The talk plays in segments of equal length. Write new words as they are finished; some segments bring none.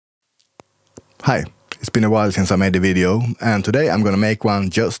Hi, it's been a while since I made a video, and today I'm gonna make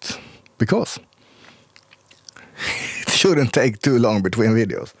one just because. It shouldn't take too long between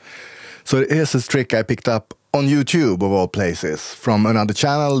videos. So here's a trick I picked up on YouTube of all places, from another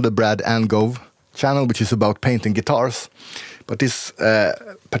channel, the Brad and Gove channel, which is about painting guitars. But this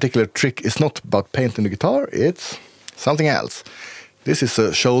particular trick is not about painting the guitar, it's something else. This is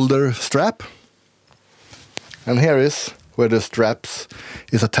a shoulder strap, and here is where the straps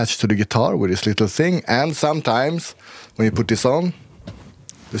is attached to the guitar with this little thing, and sometimes when you put this on,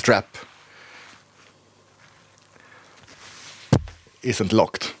 the strap isn't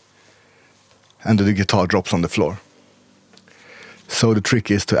locked and the guitar drops on the floor. So the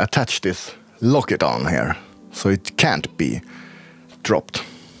trick is to attach this, lock it on here, so it can't be dropped.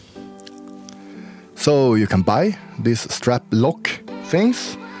 So you can buy these strap lock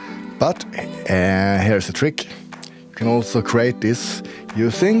things, but here's a trick. You can also create this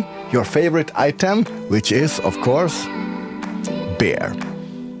using your favorite item, which is, of course, beer.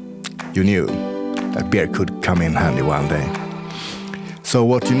 You knew that beer could come in handy one day. So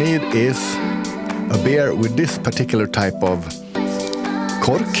what you need is a beer with this particular type of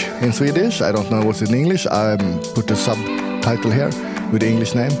cork in Swedish. I don't know what's in English. I put a subtitle here with the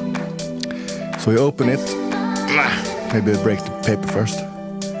English name. So you open it. Maybe break the paper first.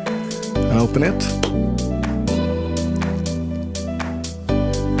 And open it.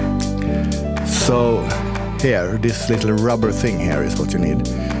 So here, this little rubber thing here is what you need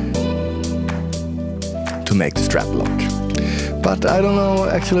to make the strap lock. But I don't know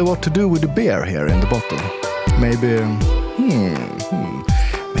actually what to do with the beer here in the bottle. Maybe,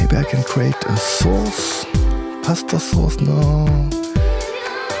 maybe I can create a sauce, pasta sauce, no.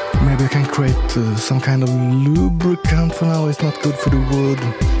 Maybe I can create some kind of lubricant for now, it's not good for the wood.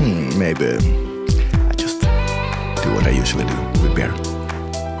 Maybe I just do what I usually do with beer.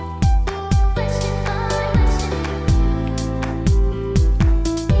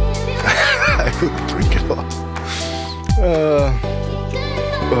 I could drink it all.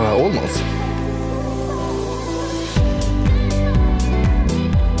 Almost.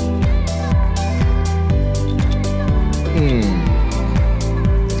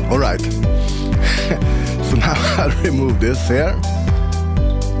 All right. So now I'll remove this here.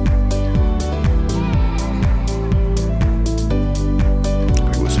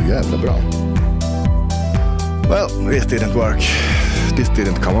 Det går så jävla bra. Well, this didn't work. This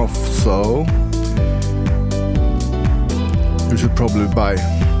didn't come off, so you should probably buy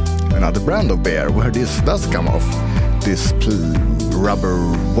another brand of beer where this does come off. This rubber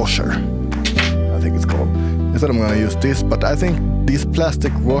washer, I think it's called. Instead I'm gonna use this, but I think these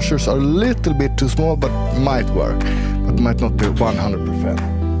plastic washers are a little bit too small, but might work. But might not be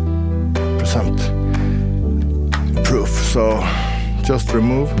 100% proof. So just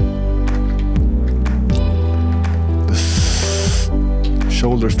remove the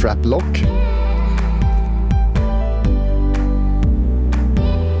shoulder strap lock.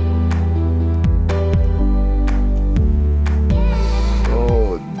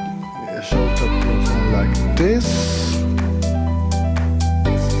 This,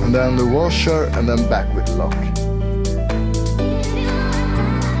 and then the washer, and then back with the lock.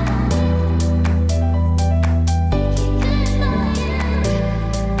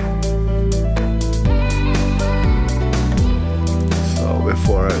 So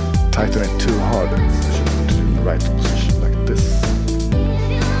before I tighten it too hard, I should put it in the right position like this.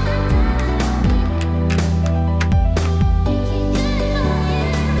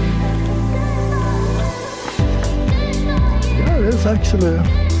 This actually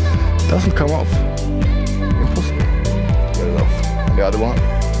doesn't come off. Impossible. Get it off. And the other one.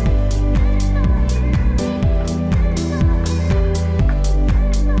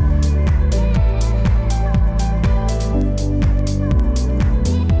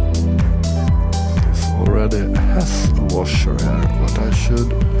 This already has a washer here, but I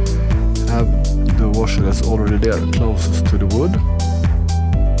should have the washer that's already there closest to the wood.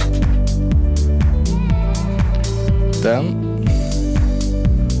 Then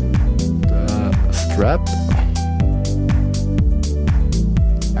strap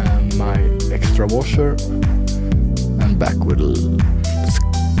and my extra washer, and back with a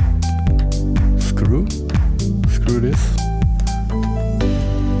screw this.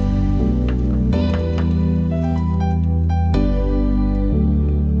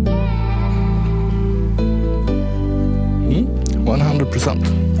 Hmm? 100%.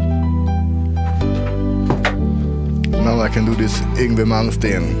 Now I can do this Yngwie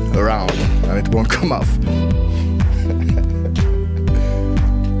Malmsteen around and it won't come off.